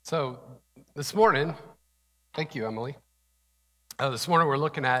So this morning, thank you, Emily. This morning we're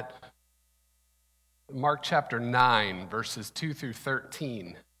looking at Mark chapter 9, verses 2 through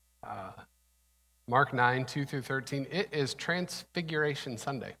 13. Mark 9, 2 through 13. It is Transfiguration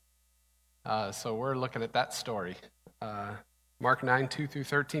Sunday. So we're looking at that story. Mark 9, 2 through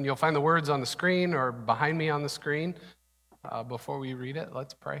 13. You'll find the words on the screen or behind me on the screen. Before we read it,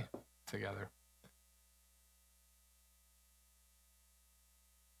 let's pray together.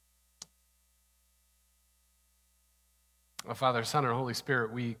 Oh, Father, Son, and Holy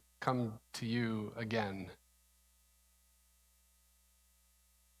Spirit, we come to you again.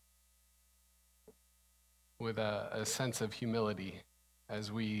 With a sense of humility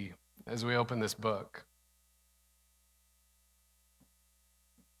as we open this book.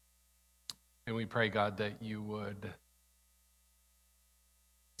 And we pray, God, that you would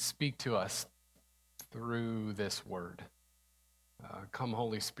speak to us through this word. Come,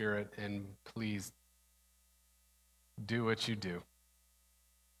 Holy Spirit, and please do what you do.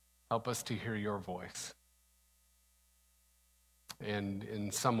 Help us to hear your voice. And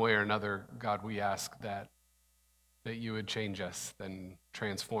in some way or another, God, we ask that you would change us, then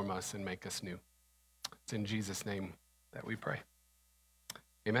transform us and make us new. It's in Jesus' name that we pray.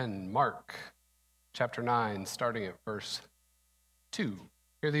 Amen. Mark chapter 9, starting at verse 2.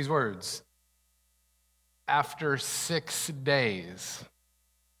 Hear these words. After 6 days.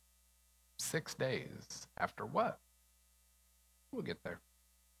 6 days. After what? We'll get there.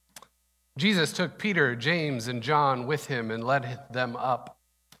 Jesus took Peter, James, and John with him and led them up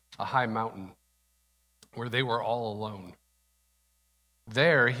a high mountain where they were all alone.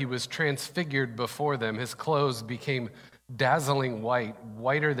 There he was transfigured before them. His clothes became dazzling white,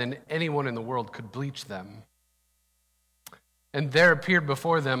 whiter than anyone in the world could bleach them. And there appeared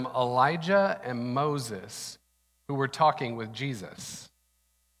before them Elijah and Moses, who were talking with Jesus.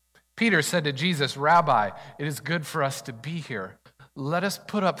 Peter said to Jesus, "Rabbi, it is good for us to be here. Let us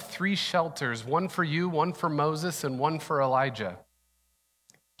put up 3 shelters, one for you, one for Moses, and one for Elijah."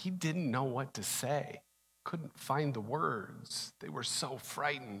 He didn't know what to say, couldn't find the words. They were so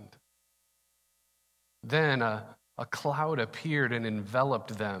frightened. Then a cloud appeared and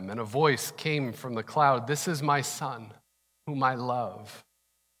enveloped them, and a voice came from the cloud, "This is my son, whom I love.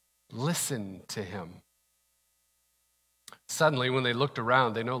 Listen to him." Suddenly, when they looked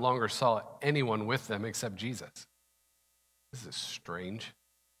around, they no longer saw anyone with them except Jesus. This is strange.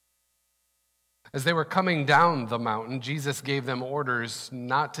 As they were coming down the mountain, Jesus gave them orders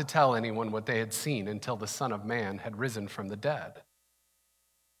not to tell anyone what they had seen until the Son of Man had risen from the dead.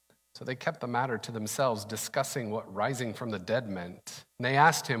 So they kept the matter to themselves, discussing what rising from the dead meant. And they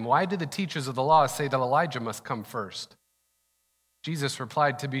asked him, "Why do the teachers of the law say that Elijah must come first?" Jesus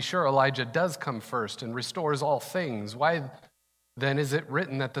replied, "To be sure, Elijah does come first and restores all things. Why then is it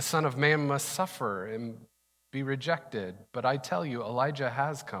written that the Son of Man must suffer and be rejected? But I tell you, Elijah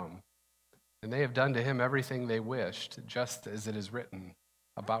has come, and they have done to him everything they wished, just as it is written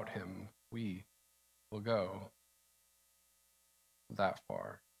about him." We will go that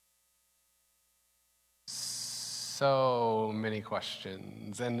far. So many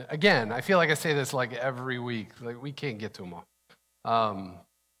questions. And again, I feel like I say this like every week. Like we can't get to them all.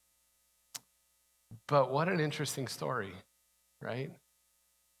 But what an interesting story, right?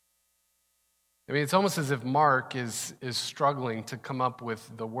 I mean, it's almost as if Mark is struggling to come up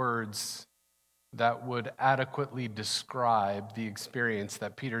with the words that would adequately describe the experience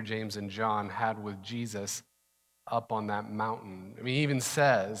that Peter, James, and John had with Jesus up on that mountain. I mean, he even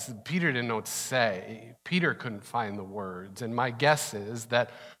says, Peter didn't know what to say. Peter couldn't find the words. And my guess is that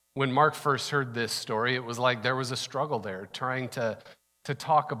when Mark first heard this story, it was like there was a struggle there, trying to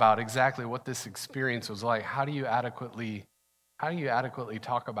talk about exactly what this experience was like. How do you adequately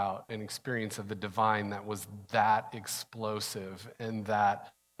talk about an experience of the divine that was that explosive and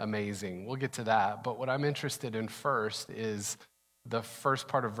that amazing? We'll get to that. But what I'm interested in first is the first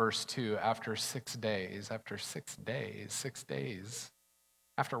part of verse 2, after 6 days. After 6 days. 6 days.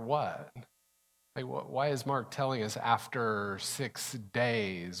 After what? Like, why is Mark telling us after 6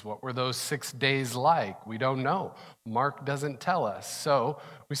 days? What were those 6 days like? We don't know. Mark doesn't tell us. So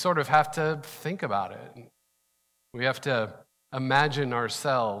we sort of have to think about it. We have to imagine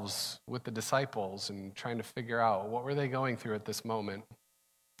ourselves with the disciples and trying to figure out what were they going through at this moment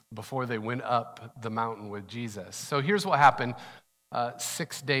before they went up the mountain with Jesus. So here's what happened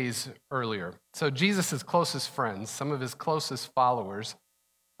 6 days earlier. So Jesus' closest friends, some of his closest followers,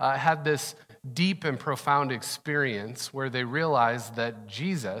 had this deep and profound experience where they realized that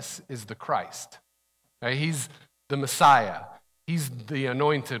Jesus is the Christ. Right? He's the Messiah. He's the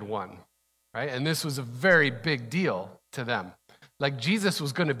anointed one. Right? And this was a very big deal to them. Like Jesus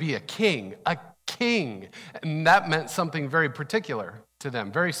was going to be a king. And that meant something very particular to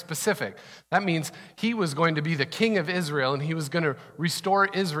them, very specific. That means he was going to be the king of Israel, and he was going to restore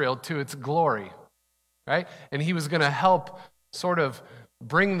Israel to its glory, right? And he was going to help sort of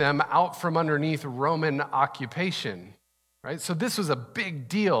bring them out from underneath Roman occupation, right? So this was a big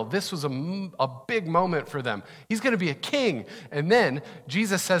deal. This was a big moment for them. He's going to be a king. And then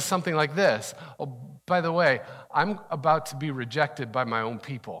Jesus says something like this: "Oh, by the way, I'm about to be rejected by my own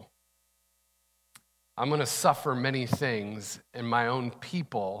people. I'm going to suffer many things, and my own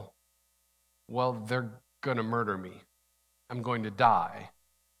people, well, they're going to murder me. I'm going to die."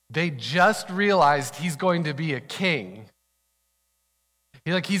 They just realized he's going to be a king.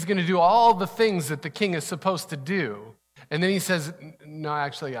 He's going to do all the things that the king is supposed to do. And then he says, "No,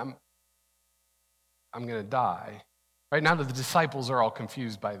 actually, I'm going to die." Right now, the disciples are all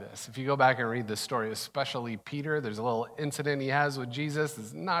confused by this. If you go back and read this story, especially Peter, there's a little incident he has with Jesus.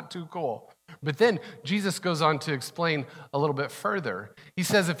 It's not too cool. But then Jesus goes on to explain a little bit further. He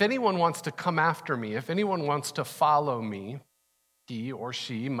says, if anyone wants to come after me, if anyone wants to follow me, he or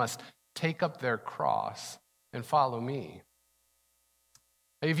she must take up their cross and follow me.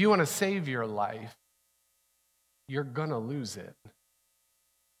 If you want to save your life, you're going to lose it.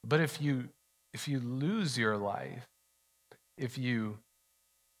 But if you lose your life, if you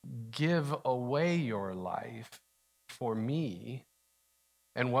give away your life for me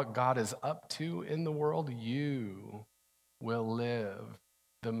and what God is up to in the world, you will live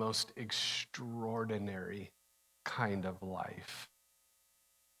the most extraordinary kind of life.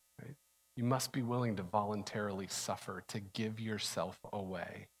 Right? You must be willing to voluntarily suffer, to give yourself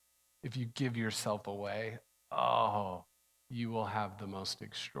away. If you give yourself away, you will have the most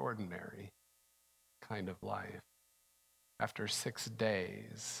extraordinary kind of life. After 6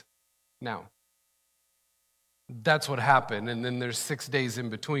 days. Now, that's what happened, and then there's 6 days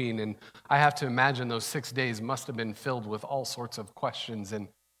in between, and I have to imagine those 6 days must have been filled with all sorts of questions and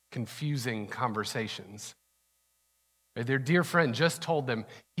confusing conversations. Their dear friend just told them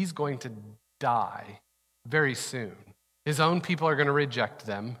he's going to die very soon. His own people are going to reject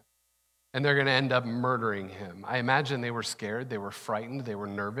them, and they're going to end up murdering him. I imagine they were scared, they were frightened, they were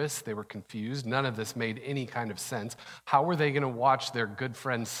nervous, they were confused. None of this made any kind of sense. How were they going to watch their good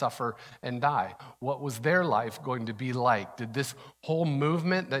friend suffer and die? What was their life going to be like? Did this whole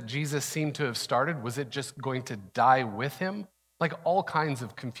movement that Jesus seemed to have started, was it just going to die with him? Like all kinds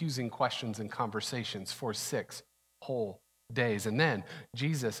of confusing questions and conversations for 6 whole days. And then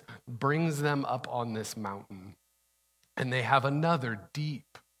Jesus brings them up on this mountain, and they have another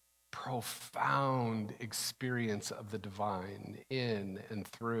deep, profound experience of the divine in and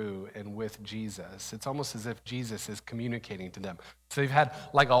through and with Jesus. It's almost as if Jesus is communicating to them. So they've had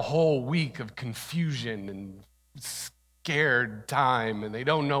like a whole week of confusion and scared time, and they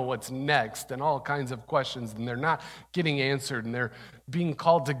don't know what's next, and all kinds of questions, and they're not getting answered, and they're being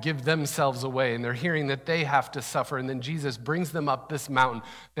called to give themselves away, and they're hearing that they have to suffer, and then Jesus brings them up this mountain.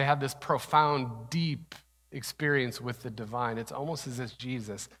 They have this profound, deep experience with the divine. It's almost as if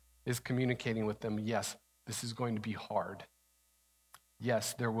Jesus is communicating with them, yes, this is going to be hard.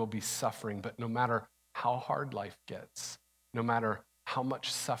 Yes, there will be suffering, but no matter how hard life gets, no matter how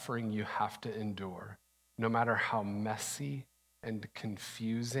much suffering you have to endure, no matter how messy and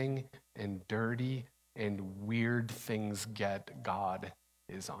confusing and dirty and weird things get, God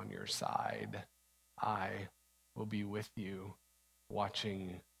is on your side. I will be with you,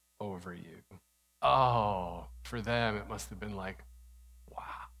 watching over you. Oh, for them, it must have been like, wow.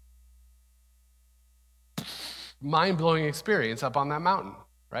 Mind-blowing experience up on that mountain,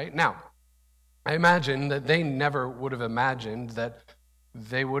 right? Now, I imagine that they never would have imagined that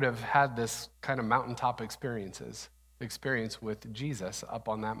they would have had this kind of mountaintop experience with Jesus up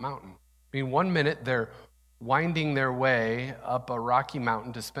on that mountain. I mean, 1 minute they're winding their way up a rocky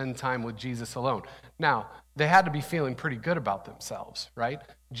mountain to spend time with Jesus alone. Now, they had to be feeling pretty good about themselves, right?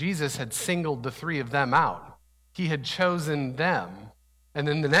 Jesus had singled the 3 of them out. He had chosen them. And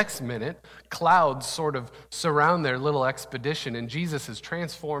then the next minute, clouds sort of surround their little expedition, and Jesus is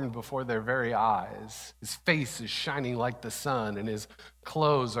transformed before their very eyes. His face is shining like the sun, and his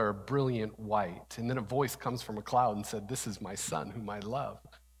clothes are brilliant white. And then a voice comes from a cloud and said, "This is my son whom I love.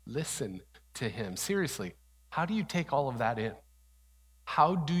 Listen to him." Seriously, how do you take all of that in?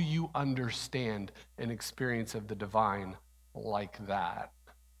 How do you understand an experience of the divine like that?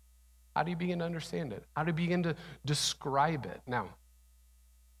 How do you begin to understand it? How do you begin to describe it? Now,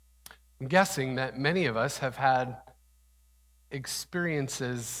 I'm guessing that many of us have had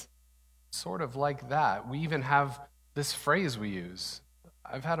experiences sort of like that. We even have this phrase we use.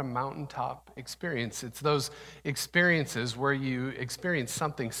 I've had a mountaintop experience. It's those experiences where you experience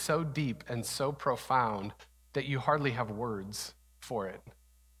something so deep and so profound that you hardly have words for it.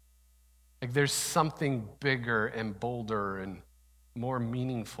 Like there's something bigger and bolder and more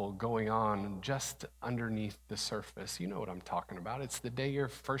meaningful going on just underneath the surface. You know what I'm talking about. It's the day your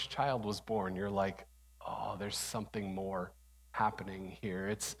first child was born. You're like, oh, there's something more happening here.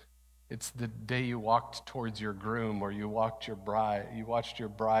 It's the day you walked towards your groom, or you watched your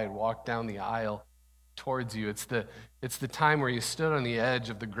bride walk down the aisle towards you. It's the time where you stood on the edge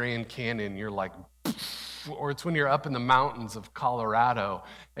of the Grand Canyon. You're like, or it's when you're up in the mountains of Colorado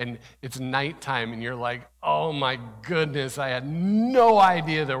and it's nighttime and you're like, oh my goodness, I had no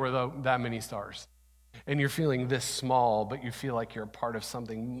idea there were that many stars. And you're feeling this small, but you feel like you're a part of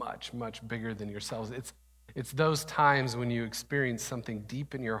something much, much bigger than yourselves. It's those times when you experience something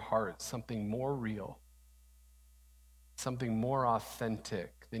deep in your heart, something more real, something more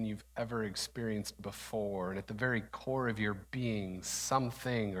authentic than you've ever experienced before. And at the very core of your being,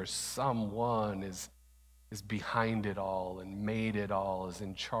 something or someone is behind it all and made it all, is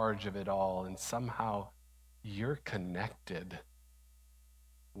in charge of it all, and somehow you're connected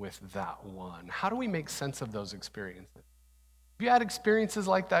with that one. How do we make sense of those experiences? Have you had experiences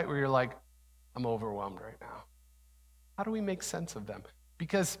like that where you're like, I'm overwhelmed right now? How do we make sense of them?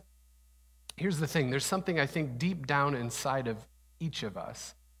 Because here's the thing, there's something I think deep down inside of each of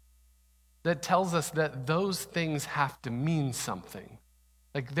us that tells us that those things have to mean something.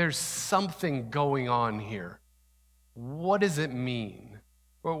 Like there's something going on here. What does it mean?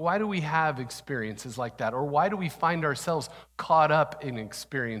 Or why do we have experiences like that? Or why do we find ourselves caught up in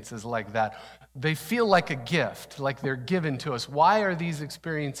experiences like that? They feel like a gift, like they're given to us. Why are these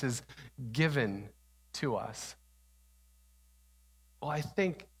experiences given to us? Well, I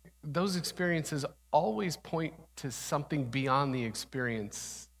think those experiences always point to something beyond the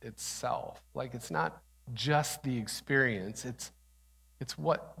experience itself. Like it's not just the experience, it's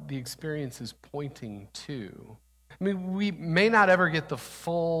what the experience is pointing to. I mean, we may not ever get the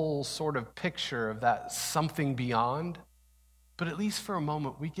full sort of picture of that something beyond, but at least for a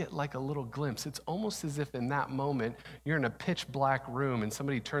moment, we get like a little glimpse. It's almost as if in that moment, you're in a pitch black room and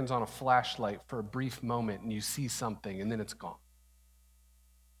somebody turns on a flashlight for a brief moment and you see something and then it's gone.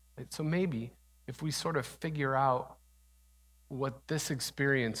 So maybe if we sort of figure out what this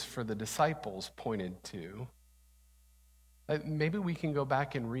experience for the disciples pointed to, maybe we can go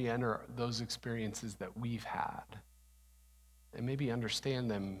back and re-enter those experiences that we've had and maybe understand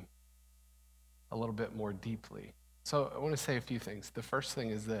them a little bit more deeply. So I want to say a few things. The first thing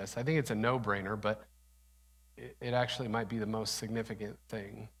is this. I think it's a no-brainer, but it actually might be the most significant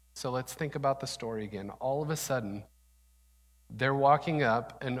thing. So let's think about the story again. All of a sudden, they're walking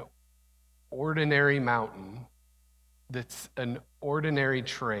up an ordinary mountain that's an ordinary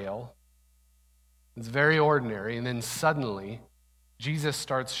trail. It's very ordinary, and then suddenly, Jesus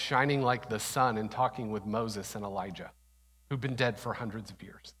starts shining like the sun and talking with Moses and Elijah, who've been dead for hundreds of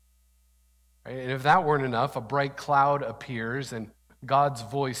years. Right? And if that weren't enough, a bright cloud appears, and God's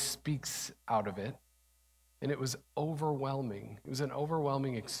voice speaks out of it, and it was overwhelming. It was an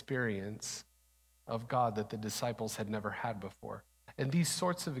overwhelming experience of God that the disciples had never had before. And these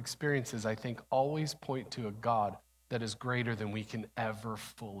sorts of experiences, I think, always point to a God that is greater than we can ever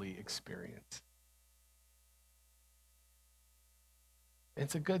fully experience.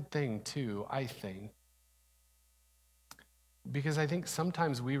 It's a good thing, too, I think, because I think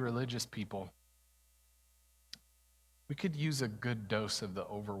sometimes we religious people, we could use a good dose of the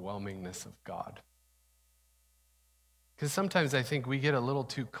overwhelmingness of God. Because sometimes I think we get a little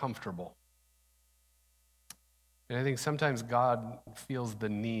too comfortable. And I think sometimes God feels the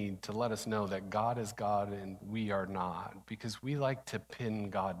need to let us know that God is God and we are not, because we like to pin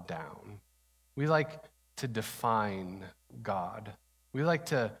God down. We like to define God. We like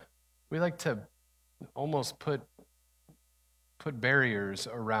to almost put barriers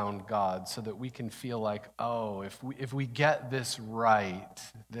around God so that we can feel like, oh, if we get this right,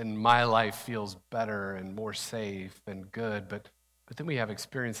 then my life feels better and more safe and good. But then we have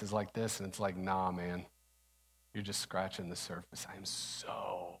experiences like this, and it's like, nah, man, you're just scratching the surface.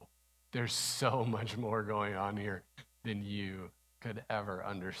 There's so much more going on here than you could ever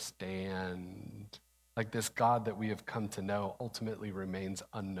understand. Like this God that we have come to know ultimately remains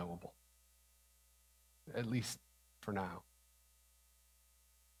unknowable, at least for now.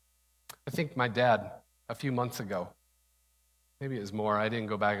 I think my dad, a few months ago, maybe it was more, I didn't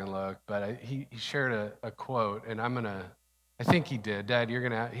go back and look, but he shared a quote, and I think he did. Dad,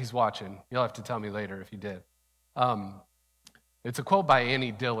 he's watching. You'll have to tell me later if he did. It's a quote by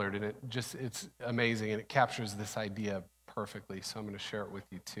Annie Dillard, and it's amazing, and it captures this idea perfectly, so I'm going to share it with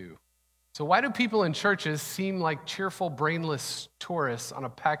you too. So why do people in churches seem like cheerful, brainless tourists on a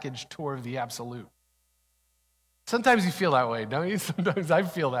package tour of the absolute? Sometimes you feel that way, don't you? Sometimes I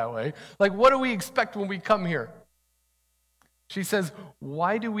feel that way. Like, what do we expect when we come here? She says,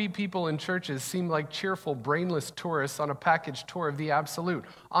 why do we people in churches seem like cheerful, brainless tourists on a package tour of the absolute?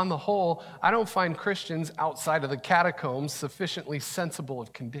 On the whole, I don't find Christians outside of the catacombs sufficiently sensible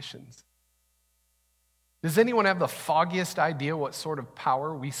of conditions. Does anyone have the foggiest idea what sort of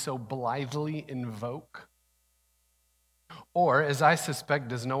power we so blithely invoke? Or, as I suspect,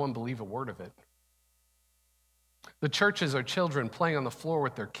 does no one believe a word of it? The churches are children playing on the floor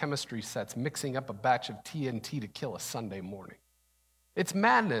with their chemistry sets, mixing up a batch of TNT to kill a Sunday morning. It's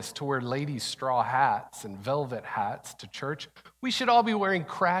madness to wear ladies' straw hats and velvet hats to church. We should all be wearing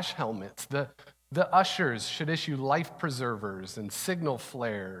crash helmets. The ushers should issue life preservers and signal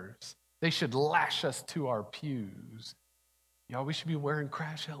flares. They should lash us to our pews. Y'all, we should be wearing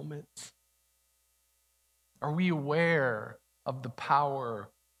crash helmets. Are we aware of the power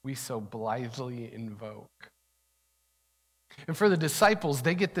we so blithely invoke? And for the disciples,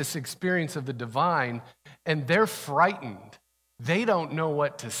 they get this experience of the divine, and they're frightened. They don't know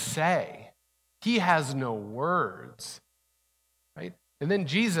what to say. He has no words, right? And then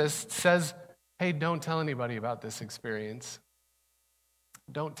Jesus says, hey, don't tell anybody about this experience.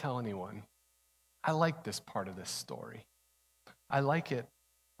 Don't tell anyone. I like this part of this story. I like it.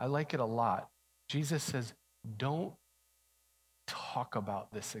 I like it a lot. Jesus says, don't talk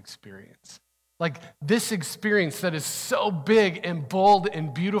about this experience. Like this experience that is so big and bold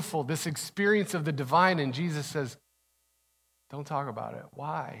and beautiful, this experience of the divine, and Jesus says, don't talk about it.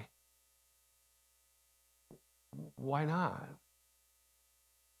 Why? Why not?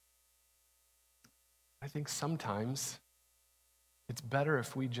 I think sometimes it's better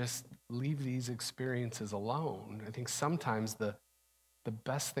if we just leave these experiences alone. I think sometimes the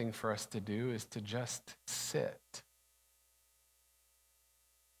best thing for us to do is to just sit.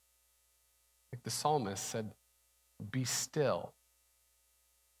 Like the psalmist said, be still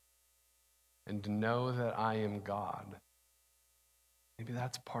and know that I am God. Maybe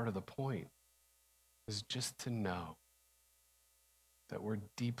that's part of the point, is just to know that we're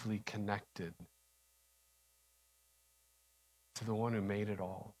deeply connected to the one who made it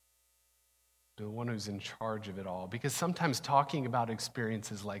all, to the one who's in charge of it all. Because sometimes talking about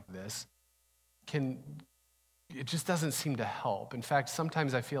experiences like this it just doesn't seem to help. In fact,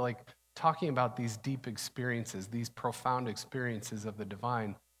 sometimes I feel like talking about these deep experiences, these profound experiences of the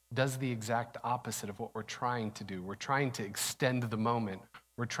divine, does the exact opposite of what we're trying to do. We're trying to extend the moment.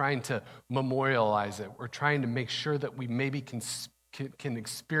 We're trying to memorialize it. We're trying to make sure that we maybe can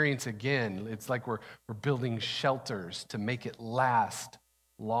experience again. It's like we're building shelters to make it last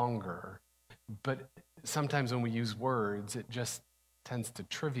longer. But sometimes when we use words, it just tends to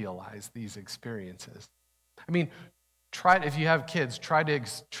trivialize these experiences. I mean, if you have kids, try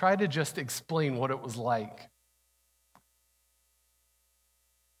to just explain what it was like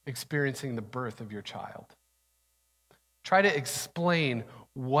experiencing the birth of your child. Try to explain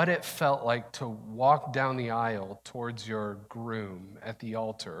what it felt like to walk down the aisle towards your groom at the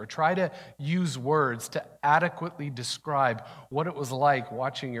altar. Or try to use words to adequately describe what it was like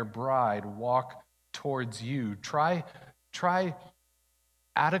watching your bride walk towards you. Try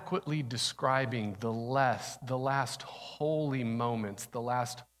adequately describing the last holy moments, the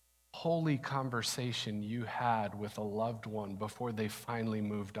last holy conversation you had with a loved one before they finally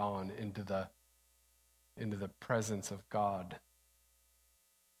moved on into the presence of God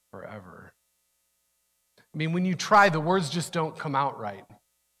forever. I mean, when you try, the words just don't come out right.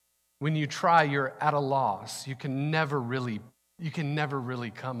 When you try, you're at a loss. You can never really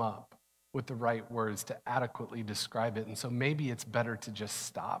come up with the right words to adequately describe it. And so maybe it's better to just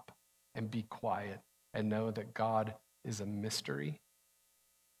stop and be quiet and know that God is a mystery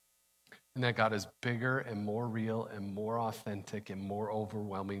and that God is bigger and more real and more authentic and more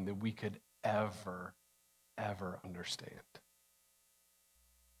overwhelming than we could ever understand.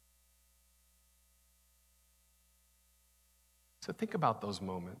 So think about those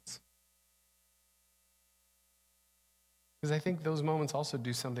moments. Because I think those moments also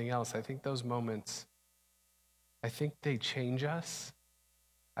do something else. I think those moments, they change us.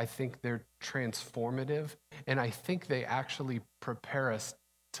 I think they're transformative. And I think they actually prepare us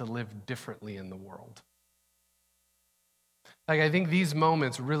to live differently in the world. Like, I think these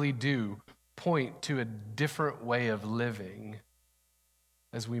moments really do point to a different way of living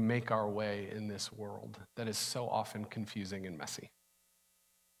as we make our way in this world that is so often confusing and messy.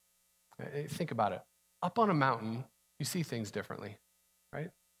 Think about it. Up on a mountain, you see things differently, right?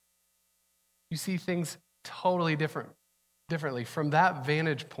 You see things totally different. differently. From that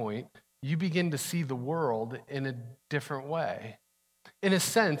vantage point, you begin to see the world in a different way. In a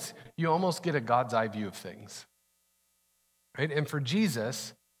sense, you almost get a God's eye view of things, right? And for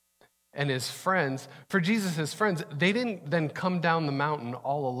Jesus and his friends, they didn't then come down the mountain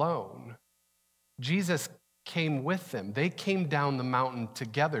all alone. Jesus came with them. They came down the mountain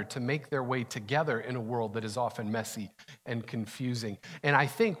together to make their way together in a world that is often messy and confusing. And I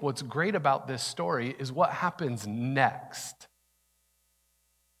think what's great about this story is what happens next.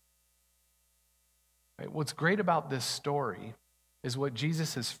 Right? What's great about this story is what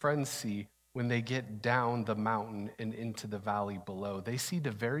Jesus' friends see when they get down the mountain and into the valley below. They see the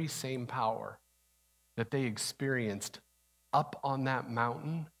very same power that they experienced up on that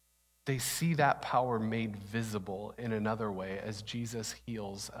mountain. They see that power made visible in another way as Jesus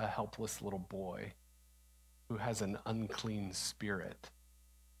heals a helpless little boy who has an unclean spirit.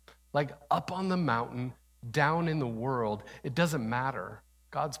 Like up on the mountain, down in the world, it doesn't matter.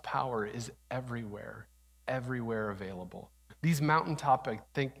 God's power is everywhere available. These mountaintop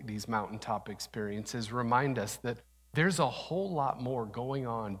experiences remind us that there's a whole lot more going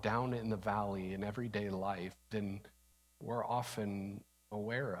on down in the valley in everyday life than we're often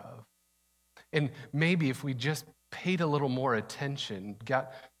aware of. And maybe if we just paid a little more attention,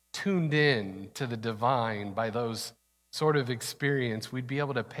 got tuned in to the divine by those sort of experience, we'd be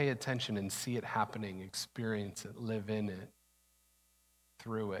able to pay attention and see it happening, experience it, live in it,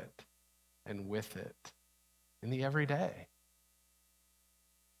 through it, and with it in the everyday.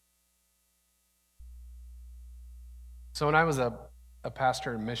 So when I was a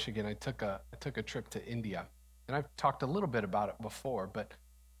pastor in Michigan, I took a trip to India. And I've talked a little bit about it before, but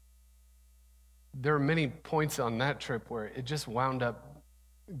there are many points on that trip where it just wound up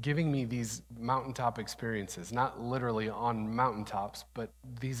giving me these mountaintop experiences, not literally on mountaintops, but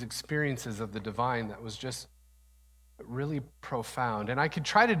these experiences of the divine that was just really profound. And I could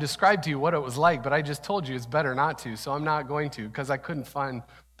try to describe to you what it was like, but I just told you it's better not to, so I'm not going to because I couldn't find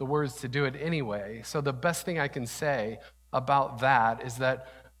the words to do it anyway. So the best thing I can say about that is that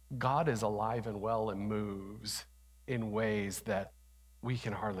God is alive and well and moves in ways that we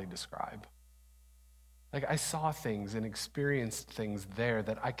can hardly describe. Like I saw things and experienced things there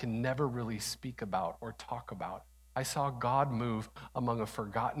that I can never really speak about or talk about. I saw God move among a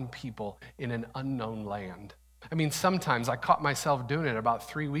forgotten people in an unknown land. I mean, sometimes I caught myself doing it about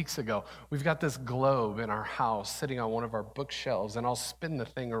 3 weeks ago. We've got this globe in our house sitting on one of our bookshelves, and I'll spin the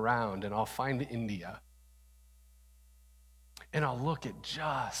thing around and I'll find India. And I'll look at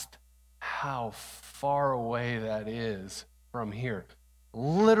just how far away that is from here.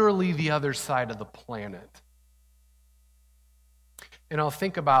 Literally the other side of the planet. And I'll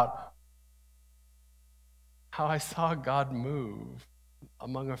think about how I saw God move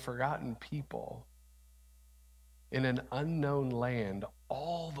among a forgotten people in an unknown land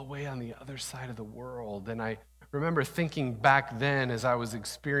all the way on the other side of the world. And I remember thinking back then as I was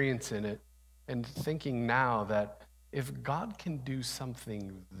experiencing it and thinking now that if God can do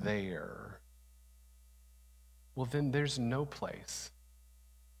something there, well, then there's no place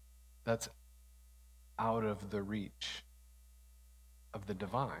that's out of the reach of the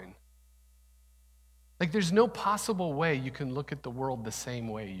divine. Like there's no possible way you can look at the world the same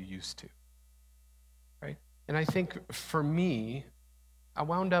way you used to, right? And I think for me, I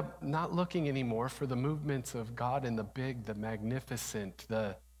wound up not looking anymore for the movements of God in the big, the magnificent,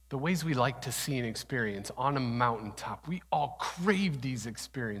 the ways we like to see and experience on a mountaintop. We all crave these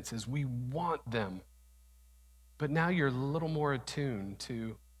experiences. We want them. But now you're a little more attuned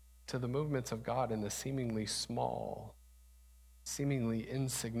to the movements of God in the seemingly small, seemingly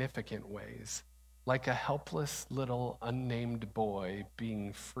insignificant ways, like a helpless little unnamed boy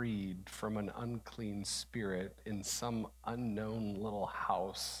being freed from an unclean spirit in some unknown little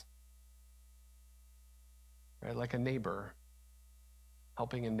house, right? Like a neighbor,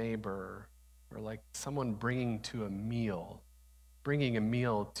 helping a neighbor, or like someone bringing a meal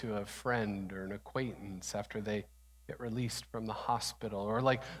to a friend or an acquaintance after they get released from the hospital, or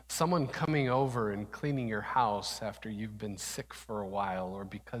like someone coming over and cleaning your house after you've been sick for a while or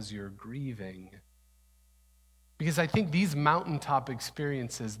because you're grieving. Because I think these mountaintop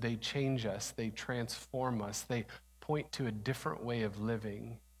experiences, they change us, they transform us, they point to a different way of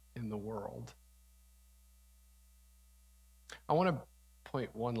living in the world. I want to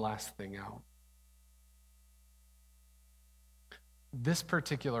point one last thing out. This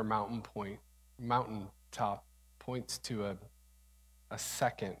particular mountaintop points to a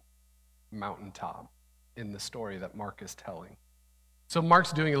second mountaintop in the story that Mark is telling. So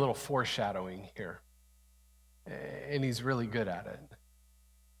Mark's doing a little foreshadowing here, and he's really good at it.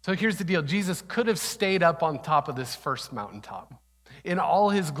 So here's the deal. Jesus could have stayed up on top of this first mountaintop in all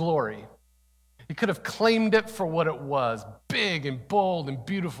his glory. He could have claimed it for what it was, big and bold and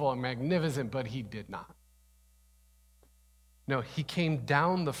beautiful and magnificent, but he did not. No, he came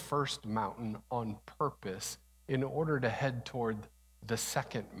down the first mountain on purpose in order to head toward the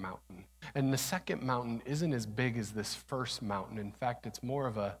second mountain. And the second mountain isn't as big as this first mountain. In fact, it's more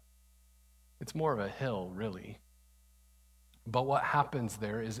of a hill, really. But what happens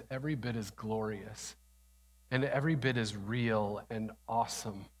there is every bit as glorious and every bit as real and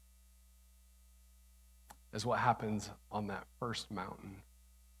awesome as what happens on that first mountain.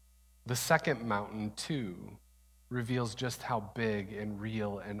 The second mountain, too, reveals just how big and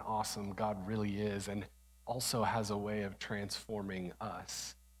real and awesome God really is, and also has a way of transforming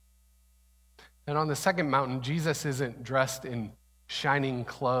us. And on the second mountain, Jesus isn't dressed in shining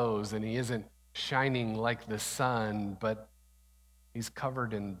clothes, and he isn't shining like the sun, but he's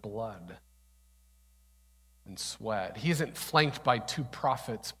covered in blood and sweat. He isn't flanked by two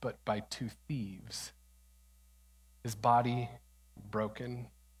prophets, but by two thieves. His body broken,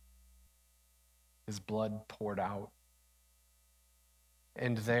 his blood poured out.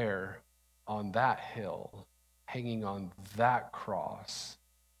 And there, on that hill, hanging on that cross,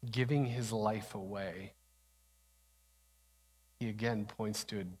 giving his life away, he again points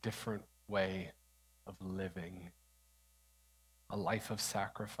to a different way of living. A life of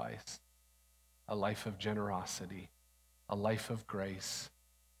sacrifice, a life of generosity, a life of grace,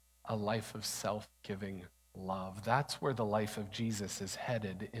 a life of self-giving love. That's where the life of Jesus is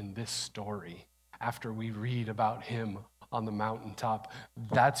headed in this story. After we read about him on the mountaintop,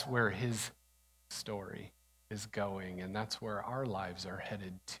 that's where his story is going, and that's where our lives are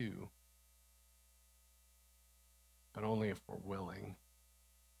headed too. But only if we're willing.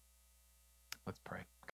 Let's pray.